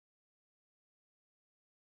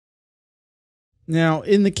Now,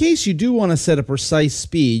 in the case you do want to set a precise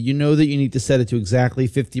speed, you know that you need to set it to exactly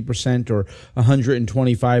 50% or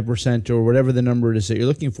 125% or whatever the number it is that you're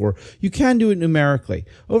looking for. You can do it numerically.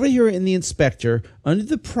 Over here in the inspector, under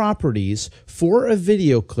the properties for a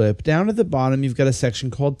video clip, down at the bottom, you've got a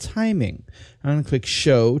section called timing. I'm going to click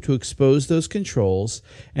show to expose those controls.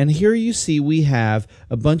 And here you see we have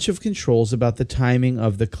a bunch of controls about the timing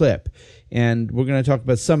of the clip. And we're going to talk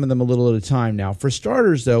about some of them a little at a time now. For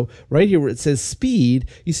starters, though, right here where it says speed,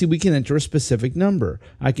 you see we can enter a specific number.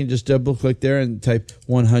 I can just double click there and type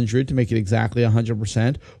 100 to make it exactly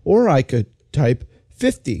 100%, or I could type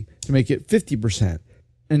 50 to make it 50%.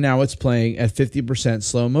 And now it's playing at 50%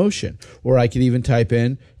 slow motion. Or I could even type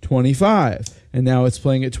in 25, and now it's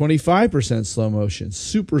playing at 25% slow motion,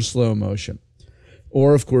 super slow motion.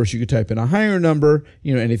 Or, of course, you could type in a higher number,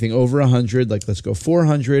 anything over 100, like let's go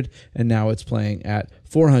 400, and now it's playing at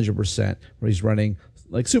 400%, where he's running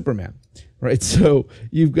like Superman, right? So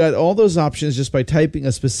you've got all those options just by typing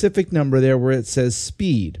a specific number there where it says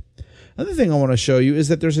speed. Another thing I want to show you is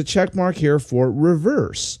that there's a check mark here for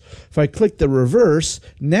reverse. If I click the reverse,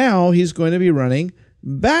 now he's going to be running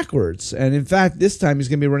backwards. And in fact, this time he's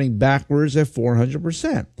going to be running backwards at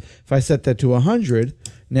 400%. If I set that to 100,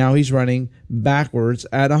 now he's running backwards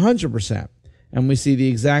at 100%. And we see the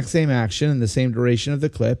exact same action and the same duration of the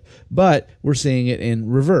clip, but we're seeing it in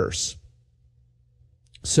reverse.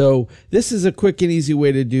 So this is a quick and easy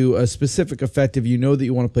way to do a specific effect. If you know that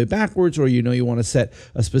you want to play backwards, or you know you want to set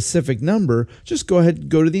a specific number, just go ahead and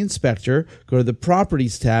go to the inspector, go to the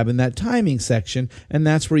properties tab in that timing section, and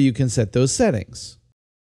that's where you can set those settings.